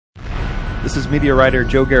This is media writer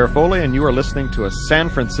Joe Garofoli, and you are listening to a San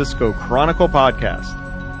Francisco Chronicle podcast.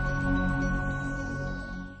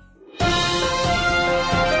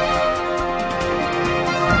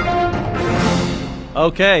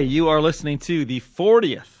 Okay, you are listening to the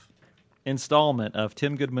 40th installment of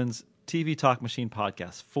Tim Goodman's TV Talk Machine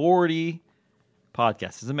podcast. 40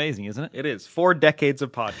 podcasts. It's amazing, isn't it? It is 4 decades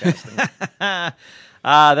of podcasting.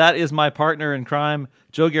 That is my partner in crime,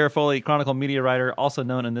 Joe Garofoli, Chronicle media writer, also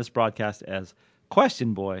known in this broadcast as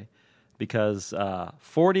Question Boy, because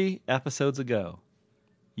 40 episodes ago,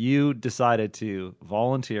 you decided to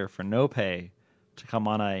volunteer for no pay to come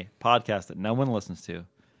on a podcast that no one listens to,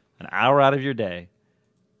 an hour out of your day,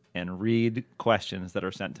 and read questions that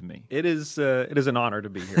are sent to me. It is an honor to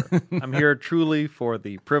be here. I'm here truly for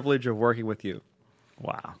the privilege of working with you.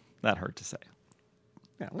 Wow, that hurt to say.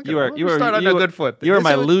 Yeah, You are on a good foot. You are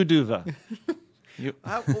my Lou Duva.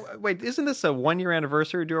 Wait, isn't this a 1-year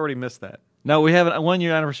anniversary? Or do you already miss that? No, we have a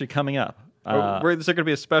 1-year anniversary coming up. Is there going to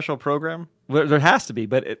be a special program? There has to be,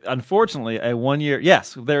 but unfortunately, a 1 year.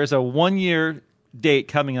 Yes, there is a 1-year date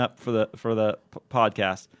coming up for the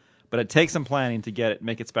podcast. But it takes some planning to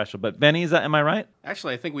make it special. But Benny, am I right?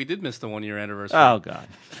 Actually, I think we did miss the 1-year anniversary. Oh God!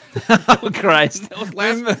 Oh Christ! That was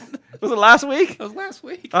last. Was it last week? That was last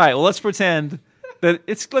week. All right. Well, let's pretend that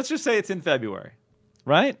it's. Let's just say it's in February,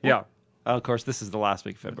 right? Yeah. Oh, of course, this is the last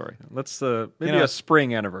week of February. Let's maybe a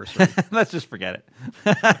spring anniversary. Let's just forget it.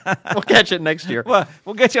 We'll catch it next year. Well,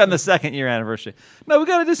 we'll get you on the 2nd year anniversary. No, we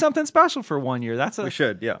got to do something special for 1 year. We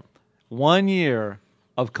should. Yeah. 1 year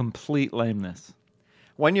of complete lameness.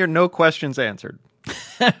 1 year, no questions answered.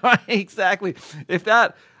 Right, exactly. If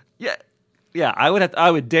that, yeah,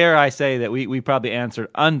 I would dare I say that we probably answered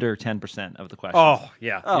under 10% of the questions. Oh,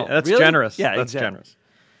 yeah. That's really? generous. Yeah, that's exactly. generous.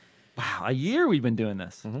 Wow, a year we've been doing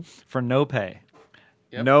this for no pay.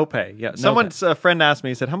 Yep. No pay. Yeah. Someone's friend asked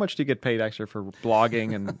me, he said, how much do you get paid extra for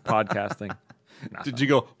blogging and podcasting? Did you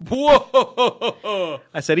go, whoa?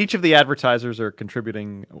 I said, each of the advertisers are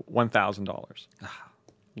contributing $1,000.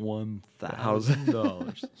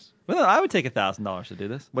 $1,000. Well, I would take $1,000 to do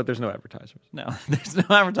this. But there's no advertisers. No, there's no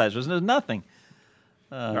advertisers. There's nothing.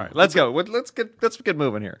 All right, let's go. Let's get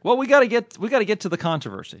moving here. Well, we got to get to the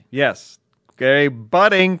controversy. Yes. Okay,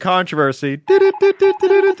 budding controversy.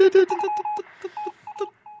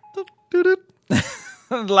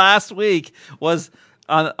 Last week was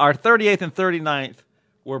on our 38th and 39th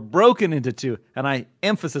were broken into two, and I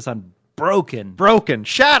emphasis on broken,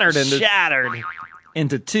 shattered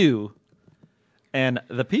into two, and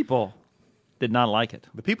the people did not like it.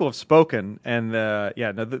 The people have spoken, and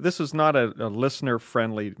this was not a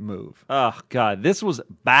listener-friendly move. Oh God, this was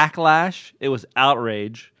backlash. It was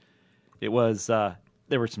outrage. It was there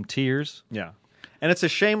were some tears. Yeah. And it's a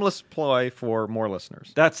shameless ploy for more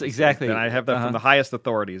listeners. That's exactly. And I have that from the highest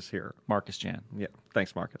authorities here. Marcus Jan. Yeah.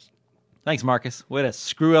 Thanks, Marcus. Thanks, Marcus. Way to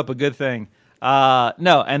screw up a good thing.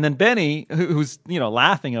 No, and then Benny, who's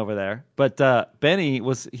laughing over there, but Benny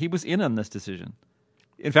was in on this decision.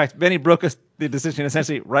 In fact, Benny broke the decision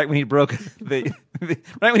essentially right when he broke right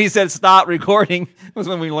when he said stop recording was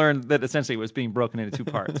when we learned that essentially it was being broken into two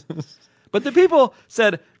parts. But the people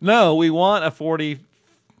said no, we want a 40,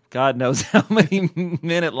 God knows how many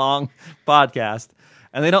minute long podcast,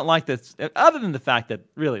 and they don't like this. Other than the fact that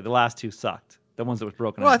really the last two sucked, the ones that was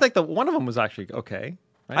broken. Well, I think one of them was actually okay.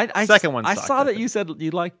 Right? Second one I sucked, saw that you said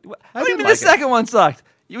you liked. What do you didn't mean like the second one sucked?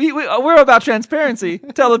 We're about transparency.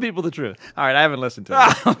 Tell the people the truth. All right, I haven't listened to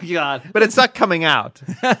it. Oh God! But it sucked coming out.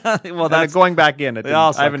 Well, that's going back in. I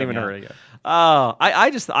haven't even out. heard it yet. Oh,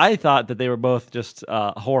 I thought that they were both just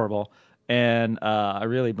horrible, and I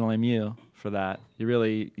really blame you for that.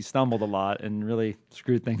 You stumbled a lot and really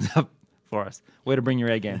screwed things up for us. Way to bring your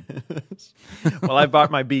A game. Well, I bought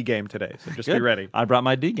my B game today, so just Good. be ready. I brought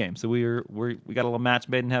my D game, so we got a little match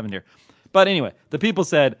made in heaven here. But anyway, the people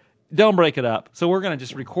said, don't break it up. So we're going to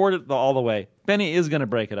just record it all the way. Benny is going to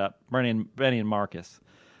break it up. Benny and Marcus.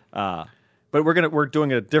 But we're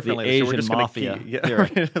doing it differently. The Asian so we're just mafia. Here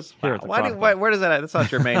at the where does that? That's not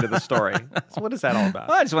germane to the story. So what is that all about?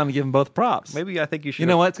 Well, I just want to give them both props. Maybe I think you should. You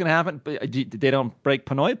know what's going to happen? They don't break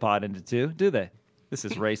Pinoy Pod into two, do they? This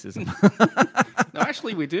is racism. No,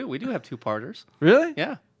 actually, we do. We do have two-parters. Really?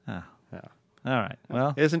 Yeah. Oh. Yeah. All right.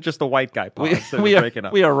 Well, it isn't just the white guy pods that we're breaking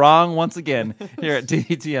up. We are wrong once again here at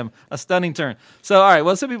TTM. A stunning turn. So, all right.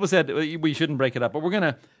 Well, some people said we shouldn't break it up, but we're going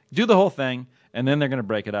to do the whole thing, and then they're going to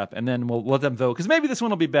break it up, and then we'll let them vote. Because maybe this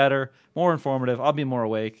one will be better, more informative. I'll be more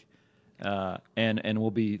awake, and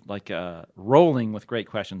we'll be like rolling with great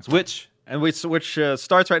questions. Which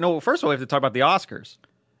starts right now. Well, first of all, we have to talk about the Oscars.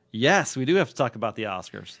 Yes, we do have to talk about the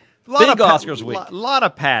Oscars. Big Oscars week. Lot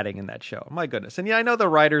of padding in that show. My goodness. And yeah, I know the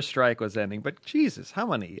writers' strike was ending, but Jesus, how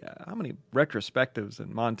many retrospectives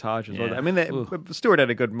and montages? Yeah. I mean, Stewart had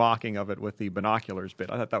a good mocking of it with the binoculars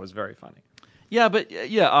bit. I thought that was very funny. Yeah, but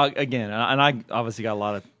again, and I obviously got a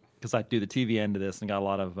lot of, because I do the TV end of this and got a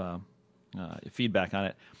lot of feedback on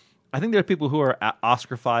it. I think there are people who are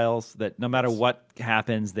Oscar files that no matter what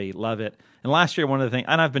happens, they love it. And last year, one of the things,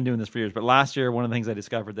 and I've been doing this for years, but last year, one of the things I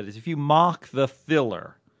discovered that is if you mock the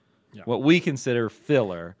filler, what we consider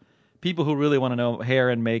filler, people who really want to know hair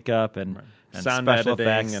and makeup and sound special editing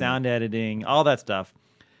effects, and sound editing, all that stuff,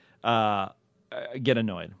 get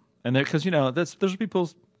annoyed. And because, there's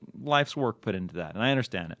people's life's work put into that, and I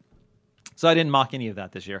understand it. So I didn't mock any of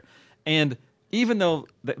that this year. And even though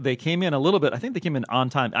they came in a little bit, I think they came in on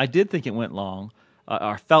time. I did think it went long,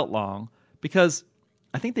 or felt long, because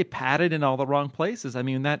I think they padded in all the wrong places. I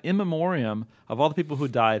mean, that in memoriam of all the people who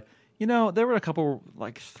died, there were a couple,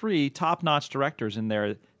 like 3 top-notch directors in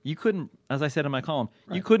there. You couldn't, as I said in my column,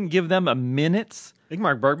 you couldn't give them a minute's.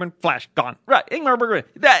 Ingmar Bergman, flash, gone. Right, Ingmar Bergman.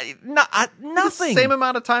 Nothing. The same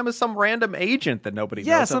amount of time as some random agent that nobody knows.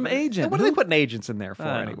 Yeah, some of. agent. And what are they putting agents in there for,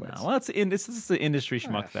 I anyways? don't know. Well, this is the industry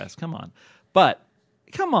schmuck fest. Come on. But,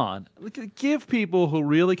 come on. Give people who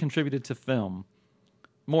really contributed to film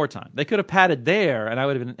more time. They could have padded there, and I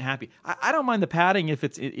would have been happy. I don't mind the padding if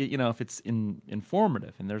it's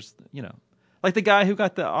informative, and there's like the guy who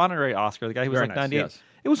got the honorary Oscar, the guy who was Very like nice, 98. yes.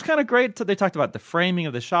 It was kind of great. They talked about the framing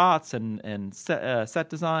of the shots and set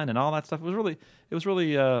design and all that stuff. It was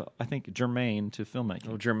really I think germane to filmmaking.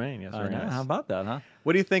 Oh, Germain, yes, very nice. How about that, huh?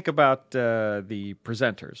 What do you think about the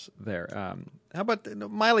presenters there? How about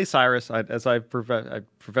Miley Cyrus? I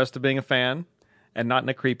profess to being a fan, and not in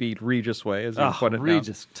a creepy Regis way, as you put it.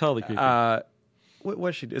 Regis, totally creepy.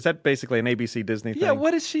 What she? Is that basically an ABC Disney thing? Yeah,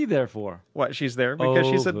 what is she there for? What, she's there because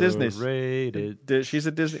she's a Disney. Overrated. She's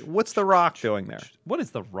a Disney. What's The Rock doing there? What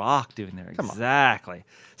is The Rock doing there? Come on. Exactly.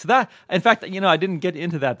 So that, in fact, I didn't get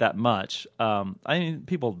into that much. I mean,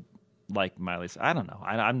 people like Miley. I don't know.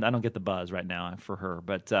 I don't get the buzz right now for her,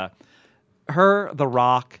 but her, The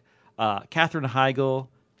Rock, Katherine Heigl.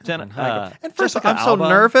 And first, Jessica I'm so Alba.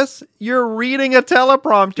 nervous. You're reading a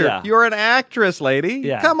teleprompter. Yeah. You're an actress, lady.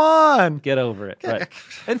 Yeah. Come on. Get over it. Right.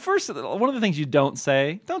 And first, one of the things you don't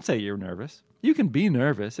say you're nervous. You can be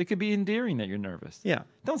nervous. It could be endearing that you're nervous. Yeah.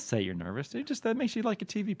 Don't say you're nervous. That makes you like a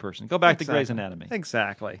TV person. Go back to Grey's Anatomy.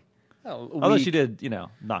 Exactly. Although she did,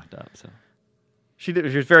 knocked up. So she did.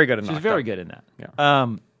 She was very good in. She's very good in that. Yeah.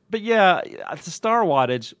 But yeah, it's a star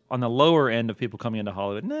wattage on the lower end of people coming into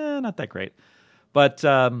Hollywood. Nah, not that great. But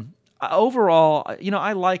overall,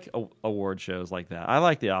 I like award shows like that. I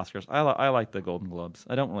like the Oscars. I like the Golden Globes.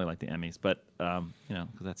 I don't really like the Emmys, but because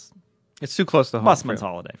that's It's too close to home. busman's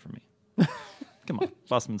holiday for me. Come on,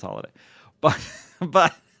 busman's holiday. But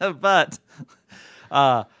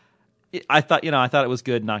I thought it was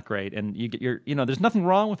good, not great, and there's nothing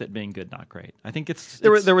wrong with it being good, not great. I think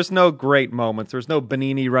There was no great moments. There was no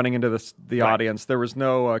Benigni running into the Right. audience. There was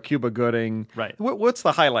no Cuba Gooding. Right. What's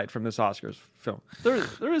the highlight from this Oscars film? There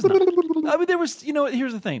is none. I mean, there was.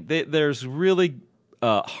 Here's the thing. There's really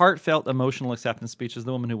heartfelt, emotional acceptance speeches.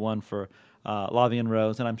 The woman who won for La Vie en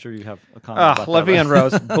Rose, and I'm sure you have a comment about La that. Vie en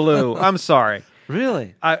Rose blew. I'm sorry.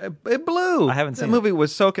 Really? It blew. I haven't seen the it. movie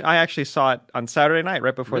was so. I actually saw it on Saturday night,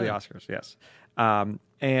 right before Really? the Oscars. Yes,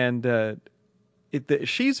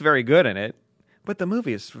 she's very good in it, but the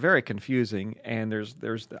movie is very confusing, and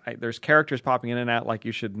there's characters popping in and out like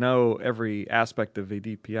you should know every aspect of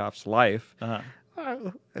Edith Piaf's life.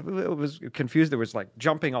 It was confused. There was like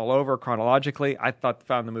jumping all over chronologically. I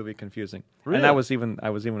found the movie confusing, Really? and I was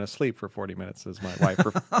even asleep for 40 minutes, as my wife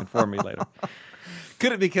informed me later.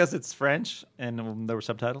 Could it be because it's French and there were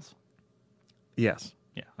subtitles? Yes.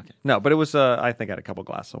 Yeah. Okay. No, but it was. I think I had a couple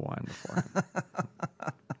glasses of wine before.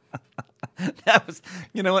 That was.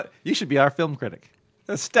 You know what? You should be our film critic.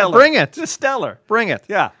 That's stellar. Bring it. Just stellar. Bring it.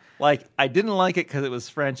 Yeah. Like I didn't like it because it was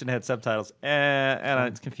French and had subtitles, and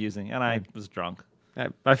it's confusing, and I was drunk.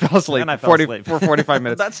 I fell asleep. And I fell asleep. For 45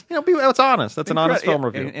 minutes. That's that's honest. That's an honest film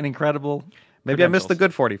review. An incredible. Maybe I missed the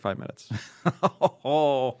good 45 minutes.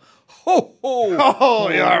 Oh, you're all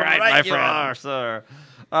right, my you friend. are, sir.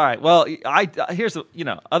 All right. Well, here's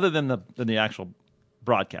other than the actual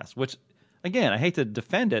broadcast, which again I hate to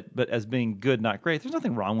defend it, but as being good, not great. There's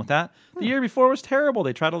nothing wrong with that. The year before was terrible.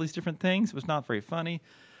 They tried all these different things. It was not very funny.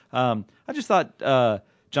 I just thought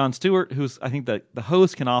Jon Stewart, who's I think the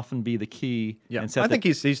host can often be the key. Yeah, and set I think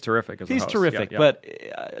he's terrific as a he's host. terrific. Yeah. But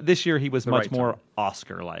this year he was much right more time.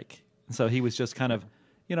 Oscar-like. So he was just kind of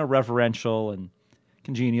reverential and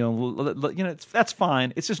congenial. That's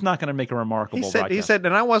fine. It's just not going to make a remarkable broadcast. He said,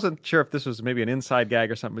 and I wasn't sure if this was maybe an inside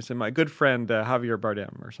gag or something. He said, "My good friend Javier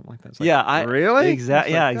Bardem" or something like that. It's like, really?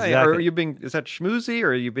 Exactly. Yeah, exactly. Are you being? Is that schmoozy, or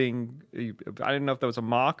are you being? I didn't know if that was a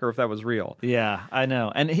mock or if that was real. Yeah, I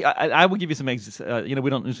know. And I will give you some. We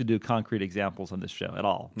don't usually do concrete examples on this show at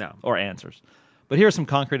all. No, or answers. But here are some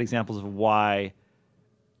concrete examples of why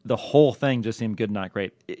the whole thing just seemed good, not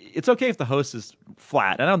great. It's okay if the host is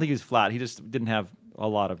flat. I don't think he's flat. He just didn't have a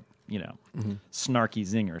lot of snarky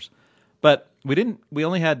zingers. But we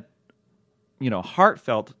only had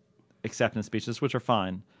heartfelt acceptance speeches, which are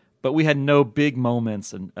fine. But we had no big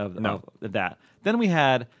moments of that. Then we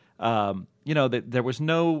had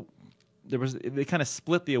they kind of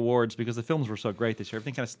split the awards because the films were so great this year.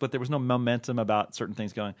 Everything kind of split. There was no momentum about certain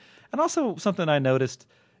things going. And also something I noticed,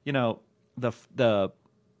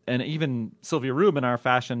 and even Sylvia Rubin, our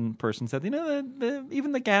fashion person, said,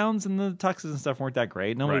 even the gowns and the tuxes and stuff weren't that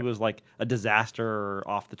great. Nobody was like a disaster or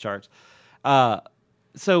off the charts.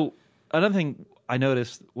 So another thing I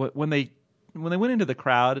noticed when they went into the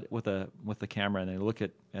crowd with the camera and they look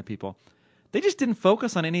at people, they just didn't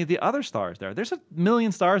focus on any of the other stars there. There's a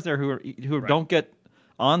million stars there who don't get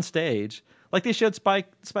on stage. Like they showed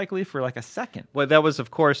Spike Lee for like a second. Well, that was,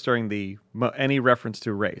 of course, during any reference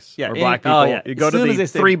to race or black people. Oh, yeah. You go to the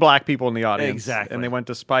three black people in the audience. Exactly. And they went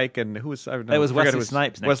to Spike, and who was... It was Wesley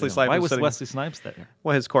Snipes. Wesley Snipes. Why was Wesley Snipes there?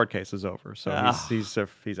 Well, his court case is over, so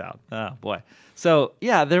he's out. Oh, boy. So,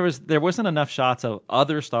 yeah, there wasn't enough shots of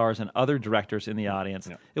other stars and other directors in the audience.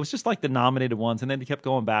 No. It was just like the nominated ones, and then they kept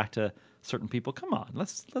going back to certain people. Come on,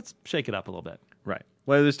 let's shake it up a little bit. Right.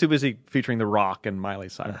 Well, it was too busy featuring The Rock and Miley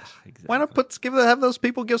Cyrus. Exactly. Why not have those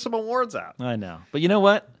people give some awards out? I know, but you know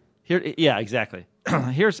what? Exactly.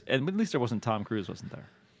 At least there wasn't Tom Cruise, wasn't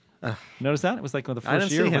there? Notice that? It was like the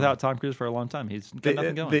first year without Tom Cruise for a long time. He's got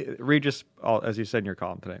nothing going. Regis, as you said in your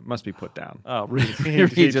column today, must be put down. Oh,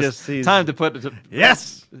 Regis. Time to put it.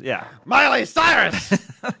 Yes. Yeah. Miley Cyrus.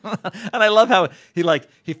 And I love how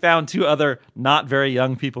he found two other not very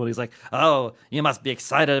young people, and he's like, "Oh, you must be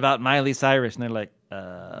excited about Miley Cyrus," and they're like,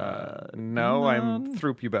 no, I'm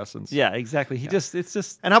through pubescence. Yeah, exactly. It's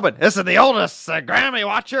just. And how about this is the oldest Grammy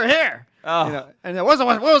watcher here. Oh. And what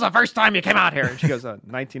was the first time you came out here? And she goes,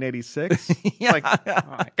 1986. Yeah. Like,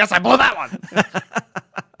 I guess I blew that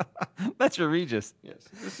one. That's your Regis. Yes,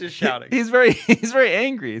 this is shouting. He's very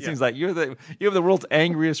angry. It seems like you have the world's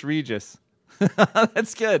angriest Regis.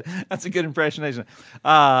 That's good. That's a good impersonation.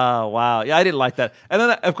 Wow. Yeah, I didn't like that. And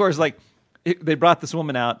then, of course, they brought this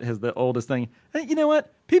woman out as the oldest thing. And you know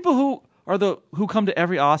what? People who come to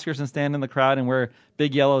every Oscars and stand in the crowd and wear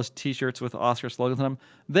big yellow T-shirts with Oscar slogans on them,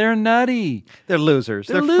 they're nutty. They're losers.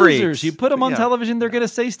 They're losers. Freaks. You put them on television, they're going to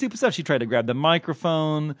say stupid stuff. She tried to grab the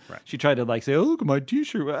microphone. Right. She tried to say, "Oh, look at my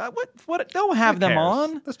T-shirt." What? Don't have them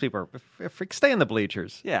on. Those people are freaks. Stay in the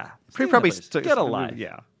bleachers. Yeah. Probably get a life.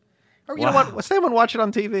 Yeah. Or you know what? Stay and watch it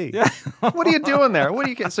on TV. Yeah. What are you doing there?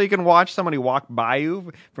 So you can watch somebody walk by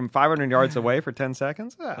you from 500 yards away for 10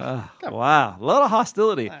 seconds? Wow. A lot of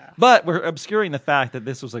hostility. But we're obscuring the fact that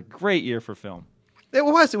this was a great year for film. It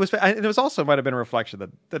was. It was also might have been a reflection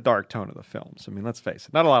of the dark tone of the films. I mean, let's face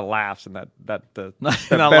it. Not a lot of laughs in that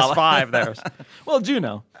best five there. Well,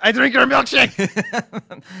 Juno. I drink your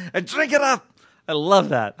milkshake. I drink it up. I love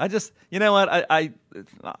that. I just, you know what?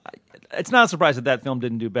 It's not a surprise that film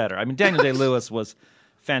didn't do better. I mean, Daniel Day-Lewis was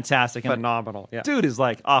fantastic. Phenomenal. Yeah. Dude is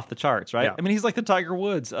like off the charts, right? Yeah. I mean, he's like the Tiger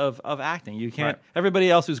Woods of acting. You can't, everybody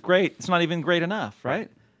else who's great, it's not even great enough, right?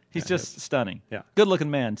 He's just stunning. Yeah. Good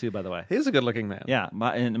looking man, too, by the way. He is a good looking man. Yeah.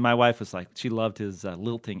 My wife was like, she loved his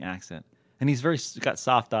lilting accent. And he's got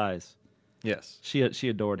soft eyes. Yes. She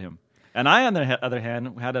adored him. And I, on the other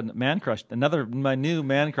hand, had a man crush, my new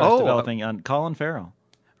man crush developing on Colin Farrell.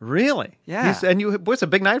 Really? Yeah. What's a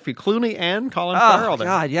big night for you? Clooney and Colin Farrell. Oh,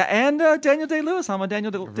 God, yeah. And Daniel Day-Lewis. I'm a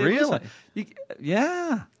Daniel Day-Lewis. Really?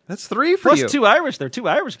 Yeah. That's three for you. Plus two Irish. They're two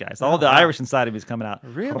Irish guys. All the Irish inside of me is coming out.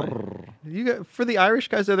 Really? For the Irish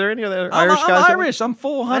guys, are there any other I'm Irish guys? I'm Irish. I'm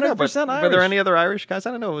full 100% Irish. Were there any other Irish guys?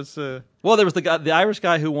 I don't know. It was... Well, there was the Irish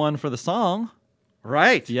guy who won for the song.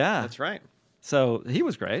 Right. Yeah. That's right. So he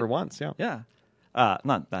was great. For once, yeah. Yeah.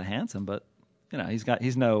 Not that handsome, but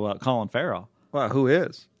he's no Colin Farrell. Well, who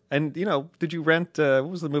is? And did you rent? What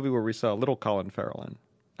was the movie where we saw little Colin Farrell in?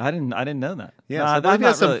 I didn't know that. Yeah, so maybe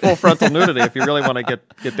that's some full frontal nudity if you really want to get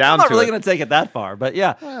down to it. I'm not really going to take it that far, but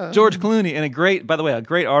yeah, George Clooney, and a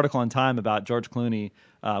great article in Time about George Clooney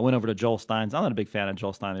went over to Joel Stein's. I'm not a big fan of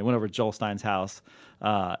Joel Stein. He went over to Joel Stein's house,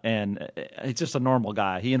 and he's just a normal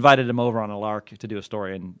guy. He invited him over on a lark to do a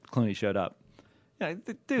story, and Clooney showed up. Yeah,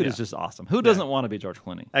 the dude is just awesome. Who doesn't want to be George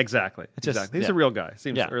Clooney? Exactly. Just- exactly. He's yeah. a real guy.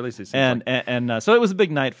 Seems, Yeah. or at least he seems and, like. and so it was a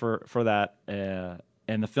big night for that,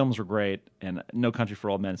 and the films were great, and No Country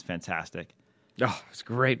for Old Men is fantastic. Oh, it's a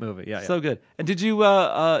great movie. Yeah, So good. And did you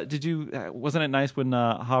wasn't it nice when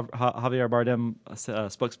Javier Bardem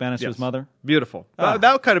spoke Spanish to his mother? Beautiful.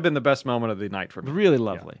 That could have been the best moment of the night for me. Really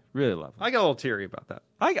lovely. Really lovely. I got a little teary about that.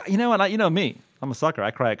 You know me. I'm a sucker. I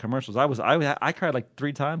cry at commercials. I cried like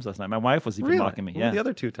 3 times last night. My wife was even mocking me. What were the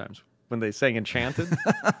other 2 times when they sang Enchanted?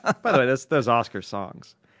 By the way, those Oscar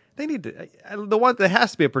songs. They need to the one that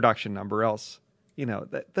has to be a production number, else. You know,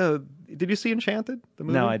 did you see Enchanted? The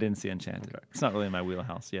movie? No, I didn't see Enchanted. Okay. It's not really in my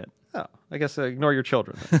wheelhouse yet. Oh, I guess ignore your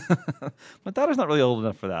children. My daughter's not really old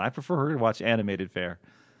enough for that. I prefer her to watch animated fare.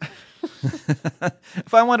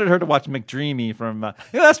 If I wanted her to watch McDreamy from,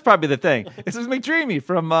 that's probably the thing. It's McDreamy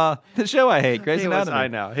from the show I hate, Grey's Anatomy. I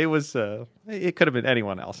know he was. It could have been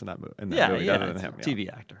anyone else in that movie. Movie other than him.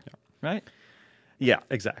 TV actor, right? Yeah,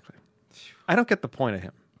 exactly. I don't get the point of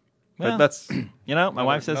him. Well, but that's my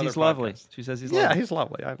wife says he's lovely. She says he's lovely. Yeah, he's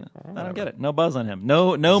lovely. I don't get it. No buzz on him.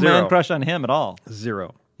 No man crush on him at all.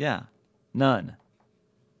 0. Yeah, none.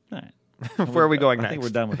 All right. Where are we going next? I think we're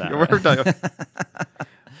done with that. We're done.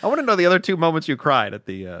 I want to know the other 2 moments you cried at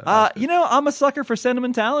the. I'm a sucker for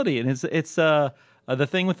sentimentality, and it's the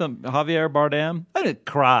thing with Javier Bardem. I didn't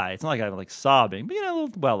cry. It's not like I'm like sobbing, but a little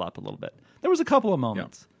well up a little bit. There was a couple of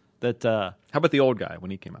moments that. How about the old guy when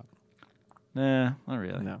he came out? Nah, not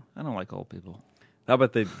really. No, I don't like old people. How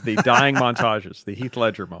about the dying montages, the Heath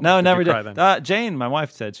Ledger moment? No, never did. Jane, my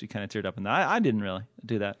wife, said she kind of teared up in that. I didn't really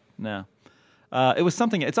do that. No. It was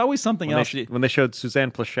something. It's always something else. When they showed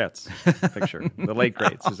Suzanne Plachette's picture, the late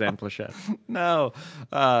great Suzanne Plachette. No,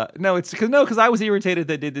 it's because I was irritated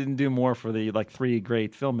that they didn't do more for the 3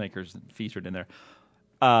 great filmmakers featured in there.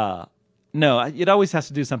 No, it always has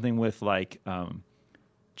to do something with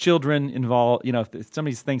children involved. If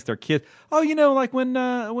somebody thinks their kid. Oh, when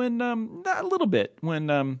a little bit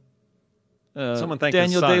when. Someone thanked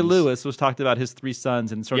Daniel his sons. Day-Lewis was talked about his 3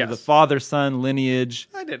 sons and sort of the father-son lineage.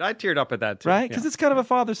 I did. I teared up at that too. Right? Because it's kind of a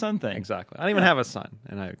father-son thing. Exactly. I don't even have a son,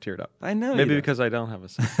 and I teared up. I know. Maybe because I don't have a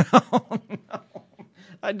son. Oh, no.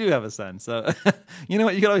 I do have a son, so you know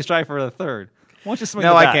what? You can always try for a third. Why don't you swing the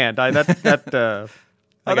bat? I can't.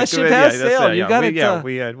 That ship has sailed. You got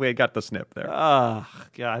it. We got the snip there. Oh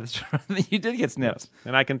God, you did get snipped,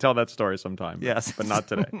 and I can tell that story sometime. Yes, but not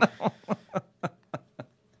today.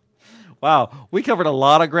 Wow, we covered a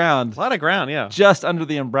lot of ground. Yeah. Just under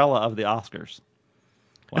the umbrella of the Oscars.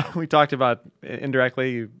 Wow. We talked about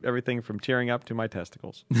indirectly everything from tearing up to my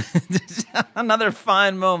testicles. Another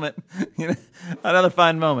fine moment. Another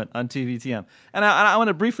fine moment on TVTM. And I want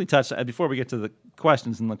to briefly touch, before we get to the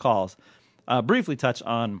questions and the calls, briefly touch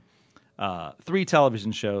on 3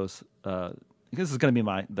 television shows. This is going to be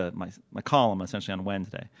my column essentially on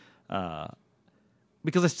Wednesday.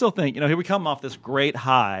 Because I still think, here we come off this great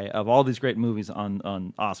high of all these great movies on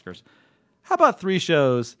Oscars. How about 3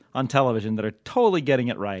 shows on television that are totally getting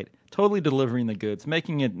it right, totally delivering the goods,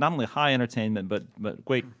 making it not only high entertainment, but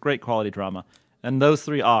great quality drama? And those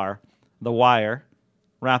 3 are The Wire,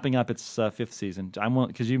 wrapping up its 5th season.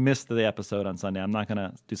 Because you missed the episode on Sunday. I'm not going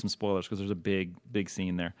to do some spoilers because there's a big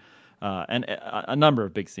scene there. And a number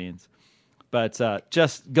of big scenes. But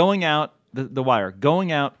just going out, the Wire,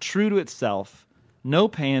 going out true to itself, no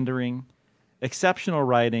pandering, exceptional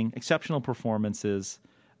writing, exceptional performances,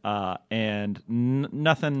 and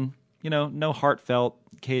nothing, no heartfelt,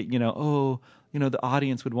 the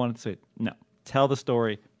audience would want to say, no, tell the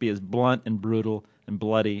story, be as blunt and brutal and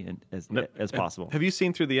bloody as possible. Have you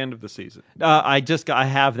seen through the end of the season? I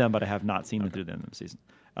have them, but I have not seen them through the end of the season.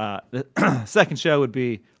 The second show would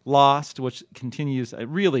be Lost, which continues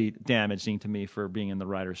really damaging to me for being in the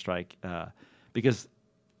writer's strike, because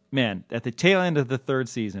man, at the tail end of the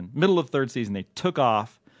middle of 3rd season, they took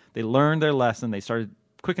off. They learned their lesson. They started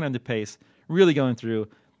quickening the pace, really going through.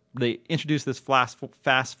 They introduced this flash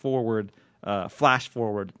forward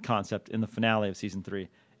concept in the finale of season 3,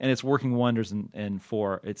 and it's working wonders in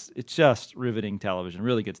 4. It's just riveting television,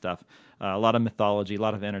 really good stuff. A lot of mythology, a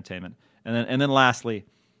lot of entertainment, and then lastly,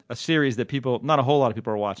 a series that not a whole lot of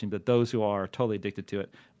people are watching, but those who are totally addicted to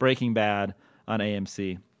it, Breaking Bad on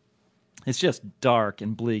AMC. It's just dark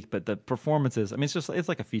and bleak, but the performances, it's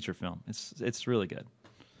like a feature film. It's really good.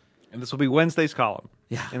 And this will be Wednesday's column.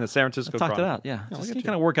 Yeah. In the San Francisco Talked Chronicle. it out, yeah. Just kind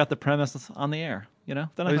of work out the premise on the air, They're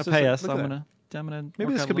not going to pay us, so I'm going to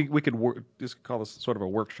Maybe this could be, we could call this sort of a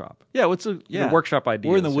workshop. Yeah, workshop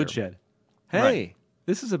ideas. We're in the woodshed. Hey,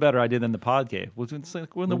 this is a better idea than the pod cave. We're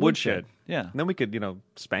in the woodshed. Yeah. And then we could,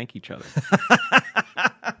 spank each other.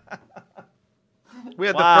 We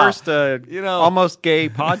had Wow. the first, almost gay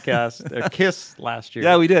podcast, Kiss, last year.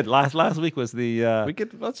 Yeah, we did. Last week was the.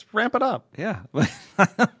 Let's ramp it up. Yeah.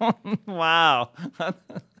 Wow.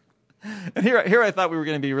 And here I thought we were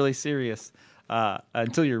going to be really serious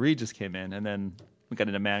until your Regis came in, and then we got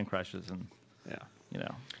into man crushes and Yeah.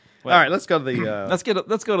 Well, All right, let's go to the. let's go to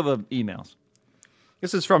the emails.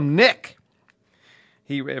 This is from Nick.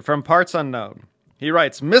 From Parts Unknown. He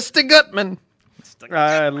writes, Mr. Gutman,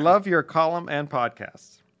 I love your column and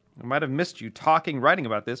podcasts. I might have missed you writing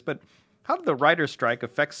about this, but how did the writer's strike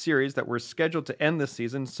affect series that were scheduled to end this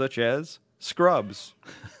season, such as Scrubs?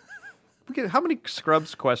 How many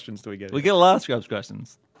Scrubs questions do we get? We get a lot of Scrubs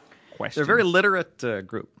questions. They're a very literate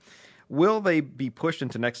group. Will they be pushed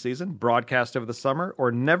into next season, broadcast over the summer,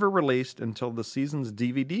 or never released until the season's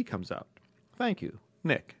DVD comes out? Thank you,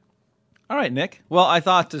 Nick. All right, Nick. Well, I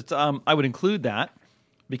thought that I would include that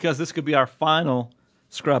because this could be our final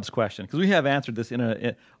Scrubs question because we have answered this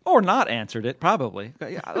or not answered it probably.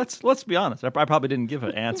 Yeah, let's be honest. I probably didn't give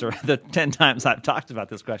an answer the 10 times I've talked about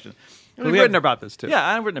this question. We've written about this too. Yeah,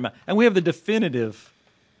 I've written about it. And we have the definitive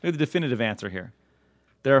answer here.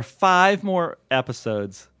 There are 5 more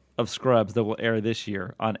episodes of Scrubs that will air this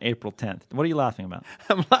year on April 10th. What are you laughing about?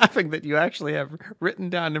 I'm laughing that you actually have written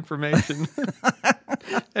down information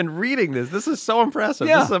and reading this. This is so impressive.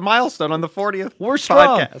 Yeah. This is a milestone on the 40th We're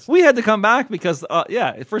strong. podcast. We had to come back because,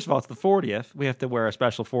 first of all, it's the 40th. We have to wear our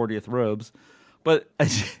special 40th robes. But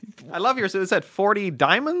I love your. Is that 40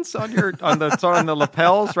 diamonds on the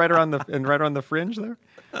lapels right around the fringe there?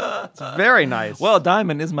 It's very nice. well,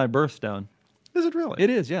 diamond is my birthstone. Is it really? It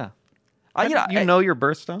is, yeah. You know your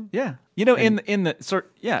birthstone? Yeah.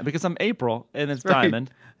 Because I'm April and it's diamond,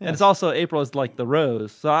 and it's also April is like the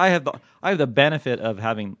rose. So I have the benefit of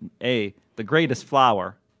having the greatest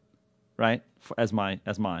flower, right, as mine,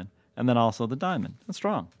 and then also the diamond. That's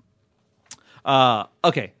strong.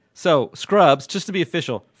 Okay. So Scrubs, just to be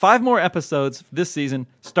official, 5 more episodes this season,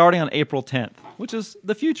 starting on April 10th, which is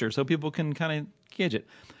the future, so people can kind of gauge it,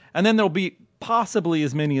 and then there'll be possibly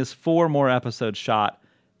as many as 4 more episodes shot.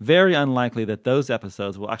 Very unlikely that those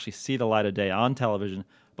episodes will actually see the light of day on television,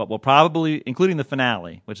 but will probably, including the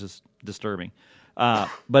finale, which is disturbing,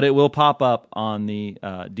 but it will pop up on the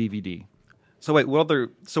DVD. So wait,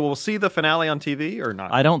 we'll see the finale on TV or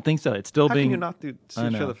not? I don't think so. It's still How being. can you not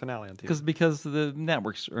show the finale on TV? Because the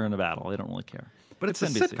networks are in a battle. They don't really care. But it's a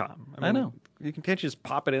NBC. sitcom. I know. Can't you just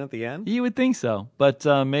pop it in at the end? You would think so, but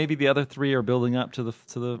maybe the other 3 are building up to the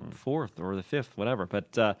 4th or the 5th, whatever.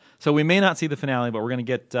 But so we may not see the finale, but we're going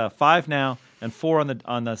to get 5 now and 4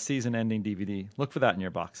 on the season-ending DVD. Look for that in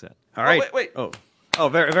your box set. All right. Oh, wait. Oh,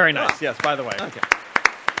 very, very nice. Yes. By the way. Okay.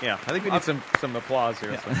 Yeah, I think we need some applause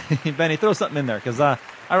here. Yeah. So. Benny, throw something in there because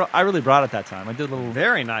I really brought it that time. I did a little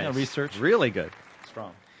very nice research. Really good.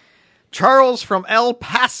 Strong. Charles from El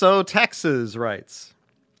Paso, Texas writes.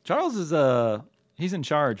 Charles is he's in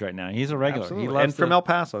charge right now. He's a regular. Absolutely. He loves from El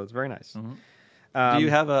Paso. It's very nice. Mm-hmm. Do you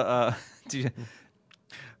have a?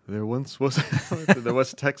 There once was the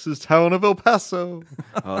West Texas town of El Paso.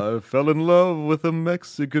 I fell in love with a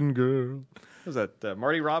Mexican girl. Was that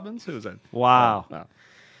Marty Robbins? Who was that? Wow. Oh, no.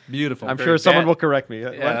 Beautiful. I'm sure someone will correct me. Yeah,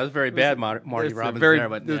 that was very bad, Marty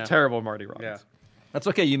Robbins. Terrible Marty Robbins. Yeah. That's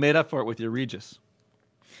okay. You made up for it with your Regis.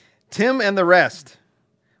 Tim and the rest.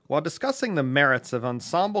 While discussing the merits of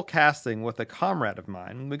ensemble casting with a comrade of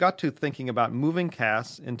mine, we got to thinking about moving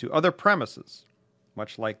casts into other premises,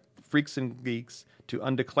 much like Freaks and Geeks to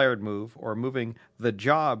Undeclared Move or moving The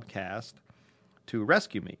Job cast to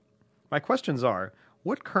Rescue Me. My questions are,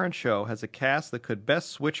 what current show has a cast that could best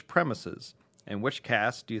switch premises, and which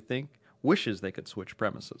cast do you think wishes they could switch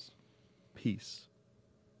premises? Peace.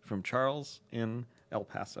 From Charles in El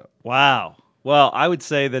Paso. Wow. Well, I would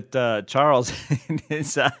say that Charles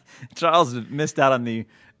Charles missed out on the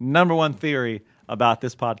number one theory about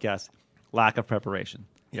this podcast: lack of preparation.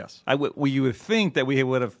 Yes, you would think that we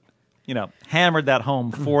would have, hammered that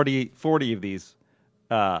home 40 of these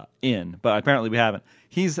in, but apparently we haven't.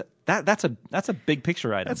 That's a big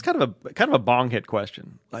picture item. That's kind of a bong hit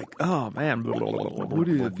question. Like, oh man, what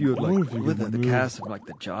if you had the cast of like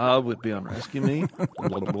The Job would be on Rescue Me?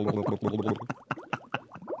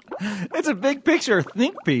 It's a big picture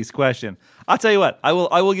think piece question. I'll tell you what, I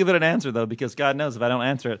will give it an answer though, because God knows if I don't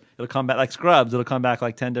answer it, it'll come back like Scrubs. It'll come back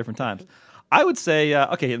like 10 different times. I would say,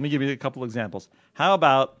 okay, let me give you a couple examples. How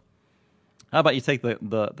about you take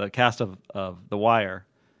the cast of The Wire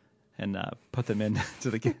and put them in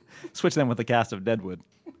switch them with the cast of Deadwood.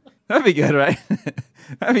 That'd be good, right?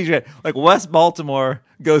 That'd be great. Like West Baltimore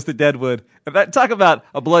goes to Deadwood. Talk about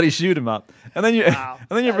a bloody shoot 'em up. And then you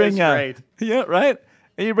bring great. yeah, right.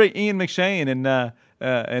 And you bring Ian McShane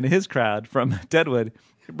and his crowd from Deadwood,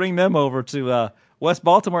 bring them over to West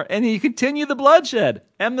Baltimore, and you continue the bloodshed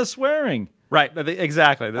and the swearing. Right,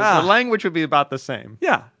 exactly. The language would be about the same.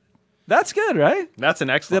 Yeah. That's good, right? That's an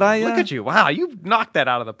excellent. Look at you. Wow, you knocked that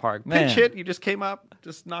out of the park. Pinch hit, you just came up,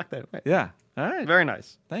 just knocked that away. Yeah. All right. Very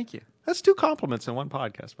nice. Thank you. That's 2 compliments in one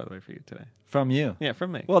podcast, by the way, for you today. From you. Yeah,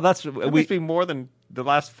 from me. Well, that must be more than the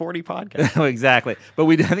last 40 podcasts. Exactly. But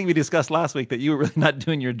I think we discussed last week that you were really not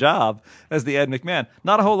doing your job as the Ed McMahon.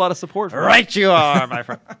 Not a whole lot of support for Right you are, my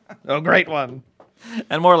friend. Oh, great one.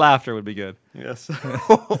 And more laughter would be good. Yes.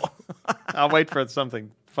 I'll wait for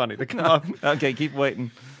something funny to come. Okay, keep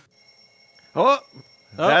waiting. Oh,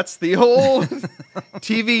 that's the old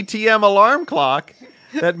TVTM alarm clock.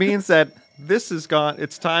 That means that this is gone.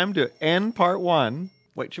 It's time to end part 1.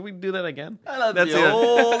 Wait, should we do that again? I love that's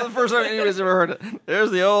the first time anybody's ever heard it.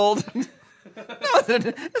 There's the old. No,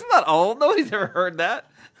 it's not old. Nobody's ever heard that.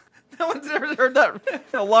 No one's ever heard that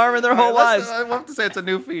alarm in their whole lives. I want to say it's a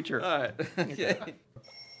new feature. All right. Okay.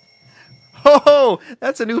 Oh,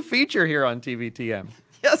 that's a new feature here on TVTM.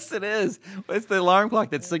 Yes, it is. It's the alarm clock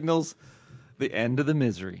that signals the end of the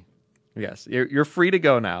misery. Yes, you're free to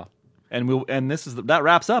go now. And that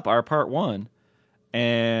wraps up our part 1.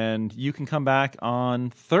 And you can come back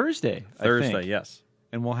on Thursday. I think. Yes.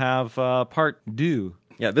 And we'll have part 2.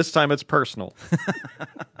 Yeah, this time it's personal.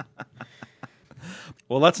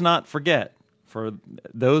 Well, let's not forget, for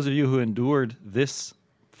those of you who endured this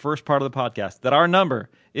first part of the podcast, that our number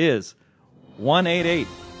is 188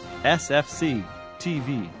 SFC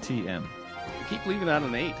TVTM. You keep leaving out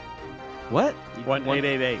an 8. What?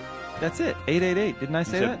 1888. That's it. 888. Didn't I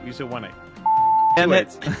say that? You said 18. Damn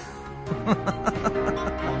it.